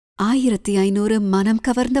1500 மனம்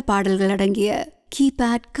கவர்ந்த பாடல்கள் அடங்கிய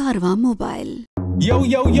keypad Carvaan mobile. Yo,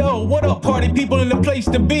 yo, yo, what up party people in the place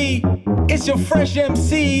to be? It's your fresh MC,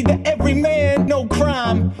 the every man, no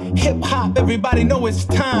crime. Hip hop, everybody know it's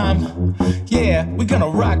time. Yeah, we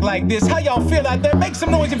gonna rock like this. How y'all feel out there? Make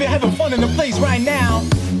some noise if you're having fun in the place right now.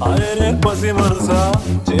 Arare Pasi Manasa,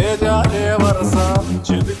 Cheyamanduve,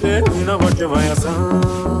 Chebite Ninavate Mayasa.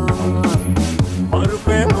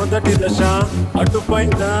 Marupe modati dasha, atupai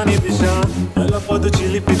dani disha, elapadu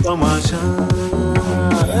chilipi tamasha.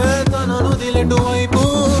 Tananu diletu vaipu,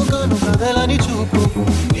 kanu kadalani chupu,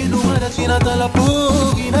 idu marachina talapu,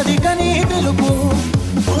 ginadi kani pilupu.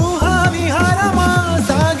 Uha viharama,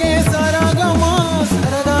 sage saragama,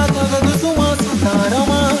 sarada tagadu suma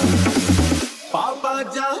sutarama. Papa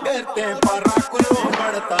jagarte parakulo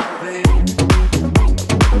padta hai.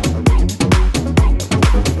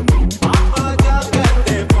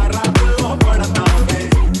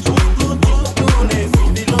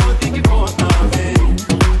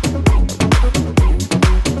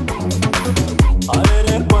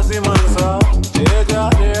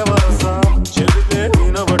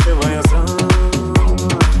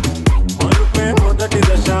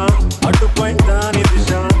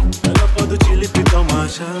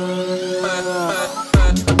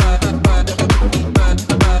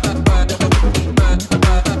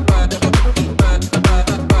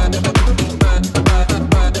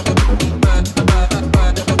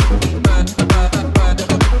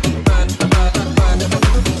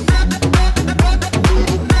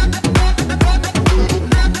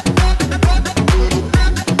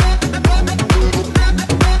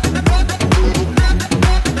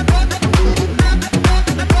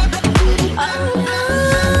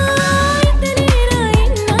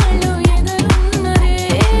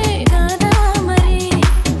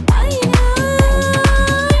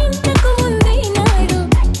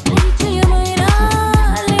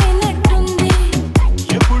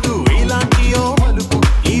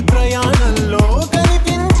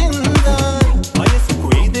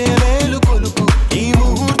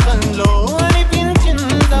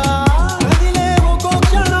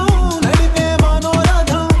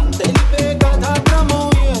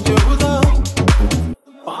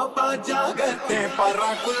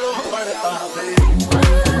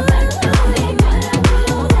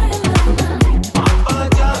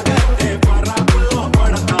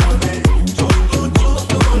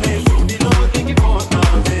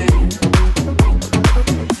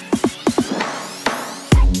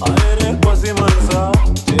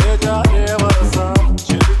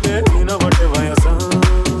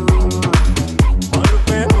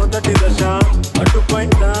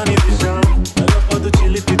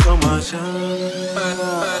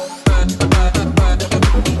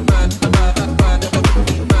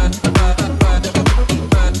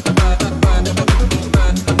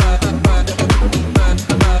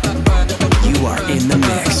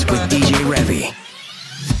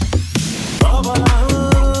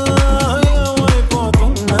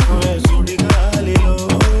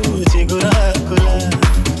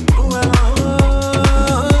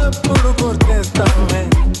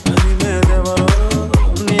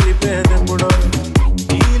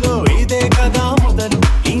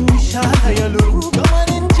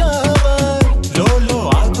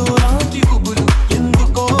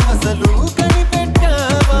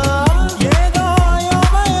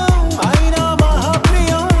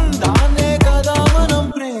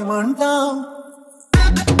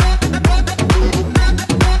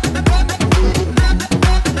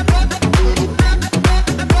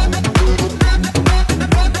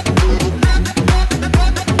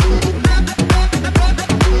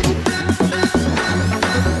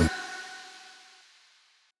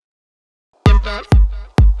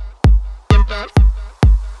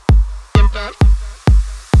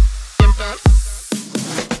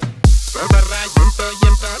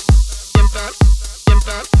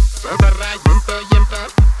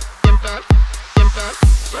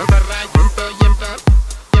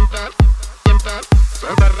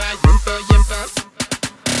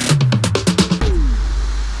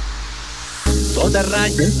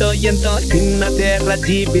 ఎంతో చిన్న తెర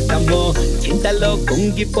జీవితమో చింతలో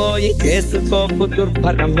కుంగిపోయి చేసుకోకు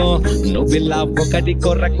దుర్భరమో నువ్విలా ఒకటి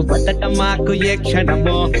కొరకు పట్టట మాకు ఏ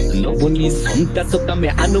క్షణమో నువ్వు నీ సొంత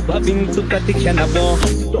సుఖమే అనుభవించు ప్రతి క్షణమో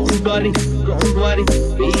Don't worry,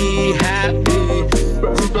 be happy.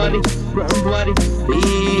 Don't worry, be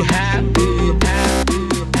happy.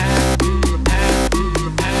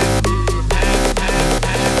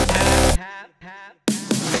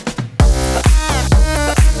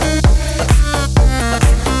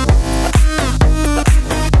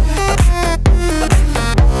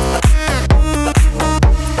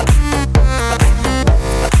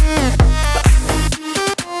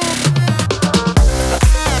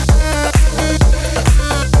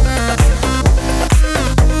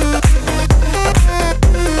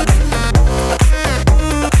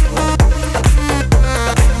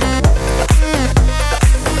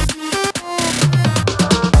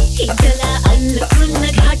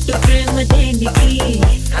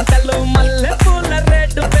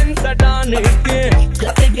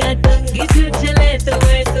 హాయిగా తొంగి చూచలేదు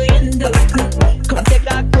వయసు ఎందుకు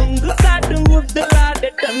కొంటెగా కొంగు కాటు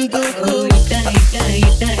ముద్దులాడటందుకు ఇట ఇట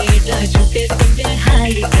ఇట ఇట చుట్టేస్తుంటే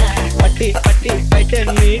హాయిగా పట్టి పట్టి బయట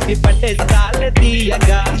నీటి పట్టే తాళ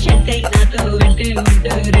తీయగా చెట్టై నాతో వెంటే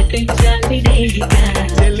ఉంటూ రెట్టించాలి డేగా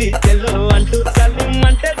చెల్లి చెల్లు అంటూ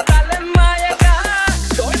చల్లిమంటే తల మాయగా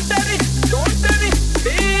తోటరి తోటరి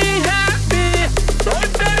be happy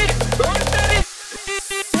తోటరి తోటరి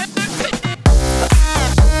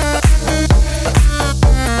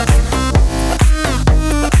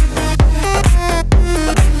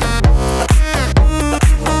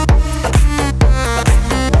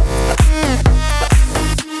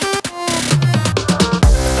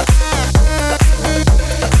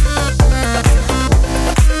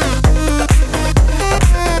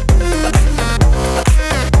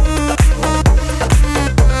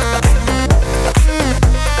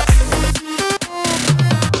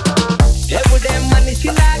దేవుడే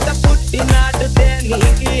మనిషిలాగా పుట్టినాడు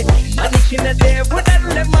దేనికి మనిషిన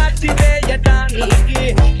దేవుడల్లే మార్చివేయటానికి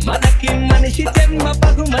మనకి మనిషి జన్మ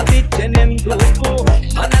బహుమతిచ్చనెందుకు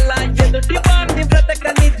మనలా ఎదుటి వాణ్ణి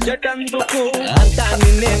బ్రతకనిచ్చటందుకు అంతా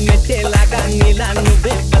నిన్నే మెచ్చేలాగా నీలా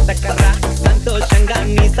నువ్వే బతకరా సంతోషంగా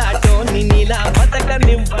నీ సాటోని నీలా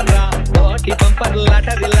బతకనివ్వరా తోటి బంపర్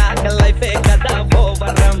లాటరీలాగా లైఫే కదా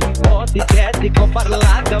ఓవరం తోటి చేతి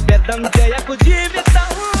కొప్పర్లాగా వ్యర్థం చేయకు జీవితం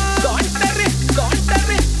తోటరి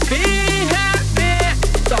తోటరి be happy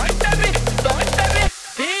తోటరి తోటరి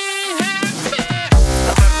be happy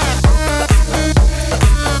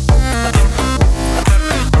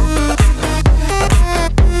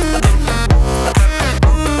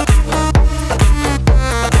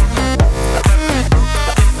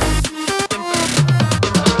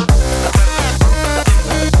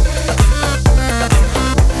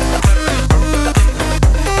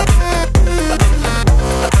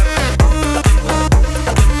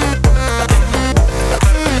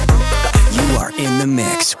In the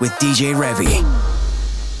mix with DJ Revvy.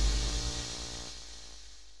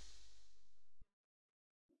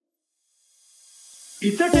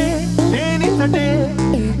 ఇచటే నేనిచటే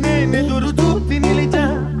నేనెదురు చూసి నిలిచా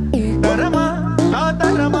తరమా నా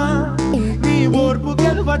తరమా నీ ఓర్పు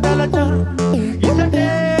గెలువదలచా ఇచటే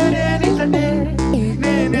నేనిచటే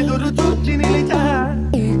నేనెదురు చూసి నిలిచా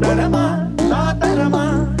తరమా నా తరమా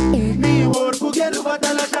నీ ఓర్పు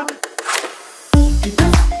గెలువదలచా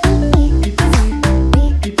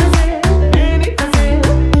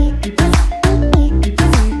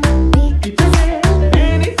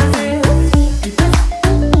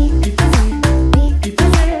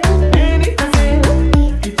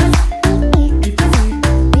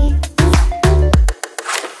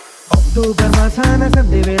మాసాన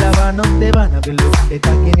సందే వేళ వానొత్తే వాన బిల్లు ఉండే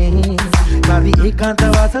తగ్గినే నాది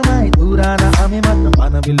ఏకాంతవాసమై దూరాన ఆమె మాత్రం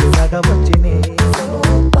వాన బిల్లు లాగా వచ్చినే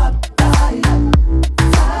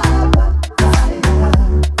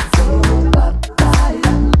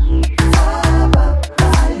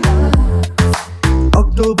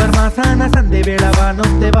అక్టోబర్ మాసాన సందే వేళ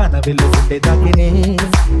వానొత్తే వాన బిల్లు ఉండే తగ్గినే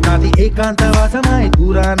నాది ఏకాంతవాసమై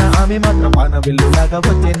దూరాన ఆమె మాత్రం వాన బిల్లు లాగా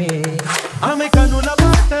వచ్చినే ఆమె కనుల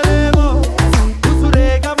పాటలేమో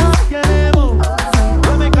ఉసురేగా మాయలేమో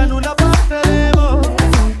ఆమె కనుల పాటలేమో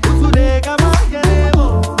ఉసురేగా మాయలేమో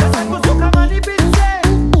జతకు సుఖమనిపించే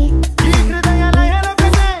ఈ హృదయ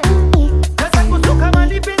లయలొకటే జతకు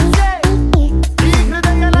సుఖమనిపించే ఈ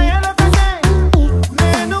హృదయ లయలొకటే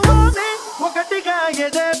నేను ఆమె ఒకటిగా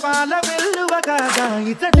ఎదే పాల వెల్లువ కాగా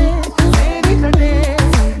ఇచటే నేనిచటే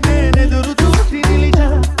నేనెదురు చూసి నిలిచా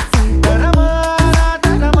తరమా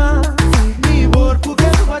తరమా నీ ఓర్పు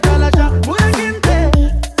గెలువదలచా ఉలకింతే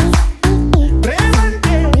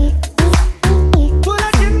ప్రేమంటే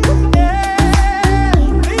ఉలకింతే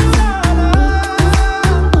ప్రియురాలా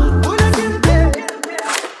ఉలకింతే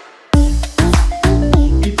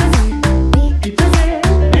ఇతనే ఇతనే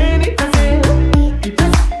నేనితనే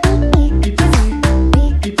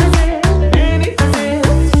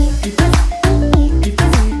ఇతనే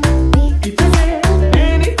ఇతనే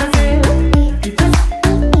నేనితనే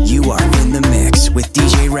You are in the mix with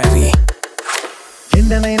DJ Revvy.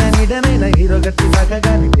 ఎండనైనా నిడనైనా hero గట్టి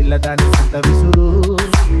తాకగాని పిల్లదాని అంత విసురు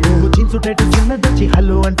నువ్వు చించుటెట్టు చిన్నదొచ్చి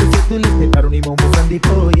హల్లు అంటూ చేతులిస్తే తరుణి మోము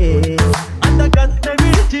కందిపోయే అందగత్తె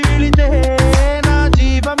విడిచి వెళితే నా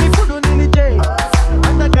జీవం ఇప్పుడు నిలిచే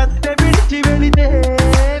అందగత్తె విడిచి వెళితే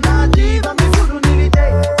నా జీవం ఇప్పుడు నిలిచే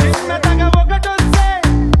చిన్నదగ ఒకటొస్తే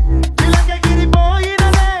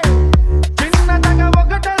చిలకగిరిపోయినలే చిన్నదగ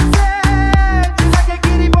ఒకటొస్తే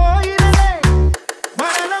చిలకగిరిపోయినలే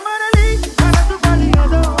మరల మరలి మనసు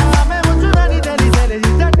పడియదో ఆమె వచ్చుదని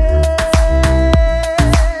తెలిసెలిసితే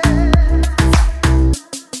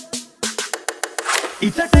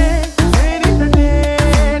ఇచటే నేనిచటే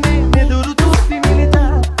నేనెదురు చూసి నిలిచా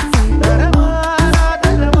తరమా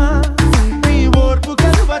రాధరమా నీ ఓర్పు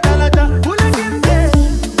గెలువతలచ పులకిందే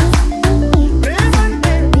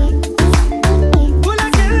ప్రేమంటే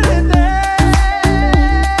పులకిందే.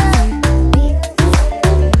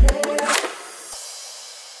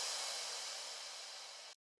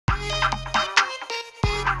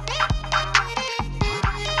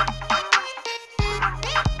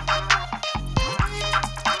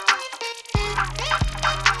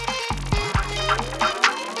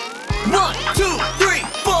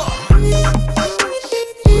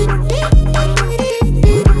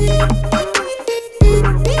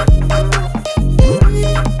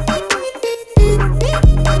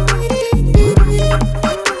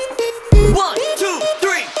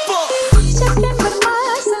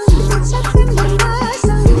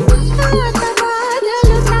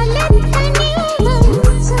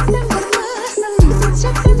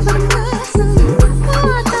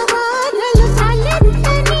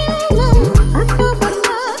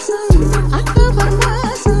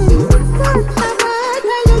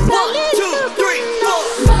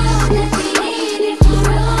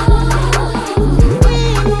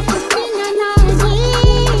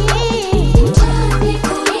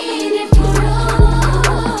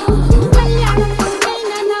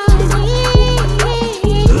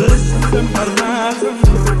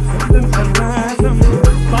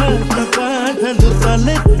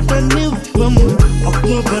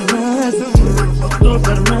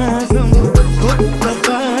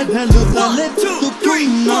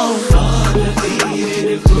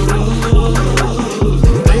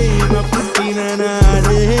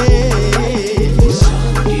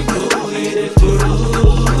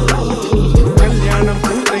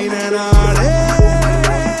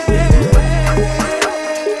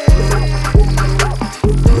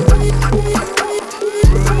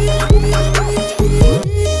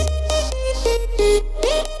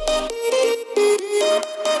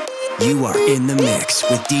 You are in the mix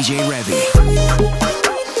with DJ Revvy.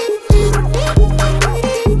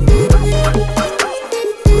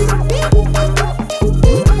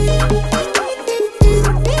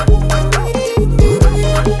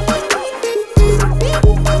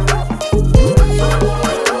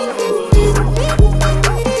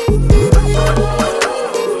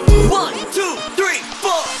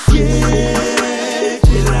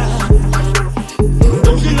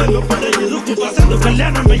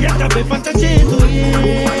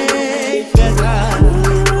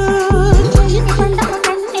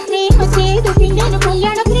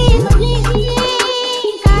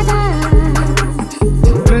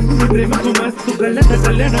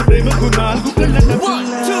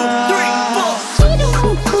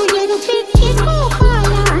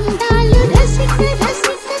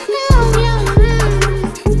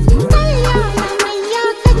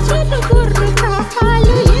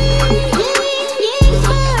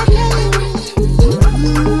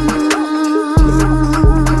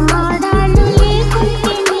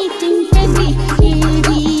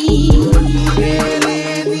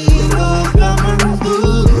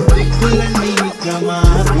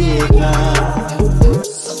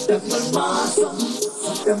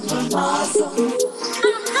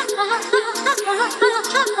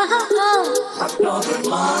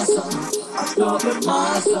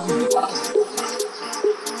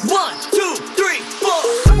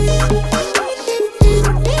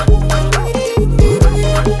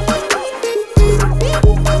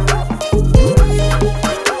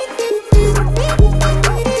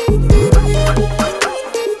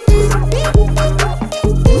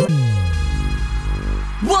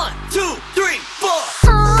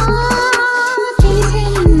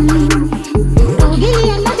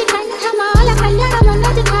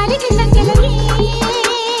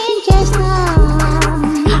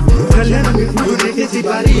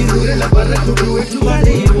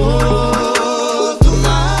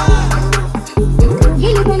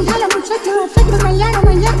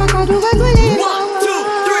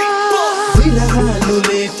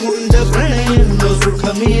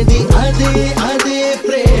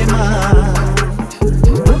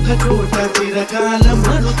 చిరకాలం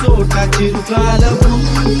మరో చోట చిరుకాలం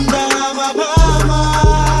ఉందా